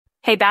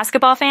Hey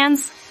basketball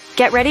fans,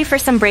 get ready for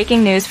some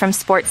breaking news from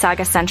Sports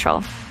Saga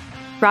Central.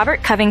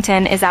 Robert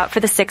Covington is out for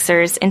the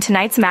Sixers in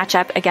tonight's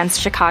matchup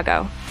against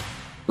Chicago.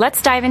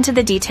 Let's dive into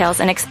the details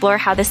and explore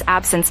how this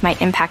absence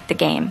might impact the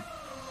game.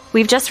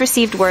 We've just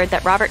received word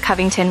that Robert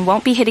Covington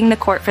won't be hitting the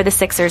court for the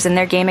Sixers in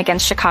their game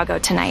against Chicago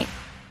tonight.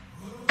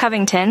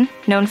 Covington,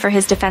 known for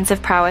his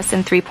defensive prowess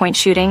and three-point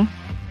shooting,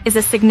 is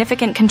a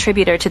significant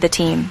contributor to the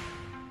team.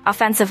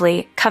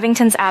 Offensively,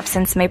 Covington's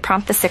absence may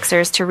prompt the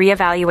Sixers to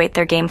reevaluate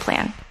their game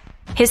plan.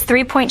 His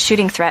three-point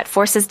shooting threat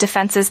forces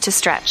defenses to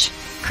stretch,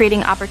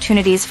 creating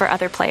opportunities for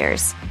other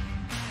players.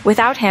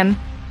 Without him,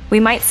 we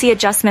might see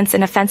adjustments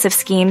in offensive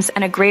schemes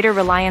and a greater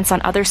reliance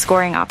on other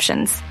scoring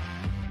options.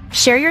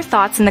 Share your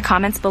thoughts in the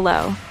comments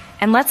below,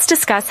 and let's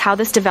discuss how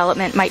this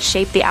development might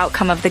shape the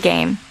outcome of the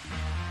game.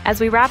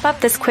 As we wrap up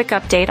this quick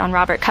update on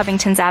Robert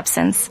Covington's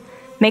absence,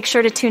 make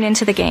sure to tune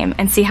into the game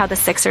and see how the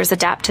Sixers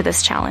adapt to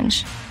this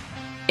challenge.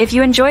 If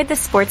you enjoyed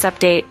this sports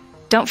update,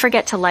 don't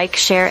forget to like,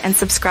 share, and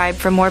subscribe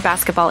for more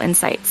basketball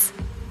insights.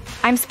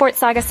 I'm Sports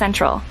Saga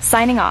Central,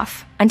 signing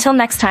off. Until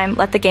next time,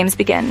 let the games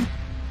begin.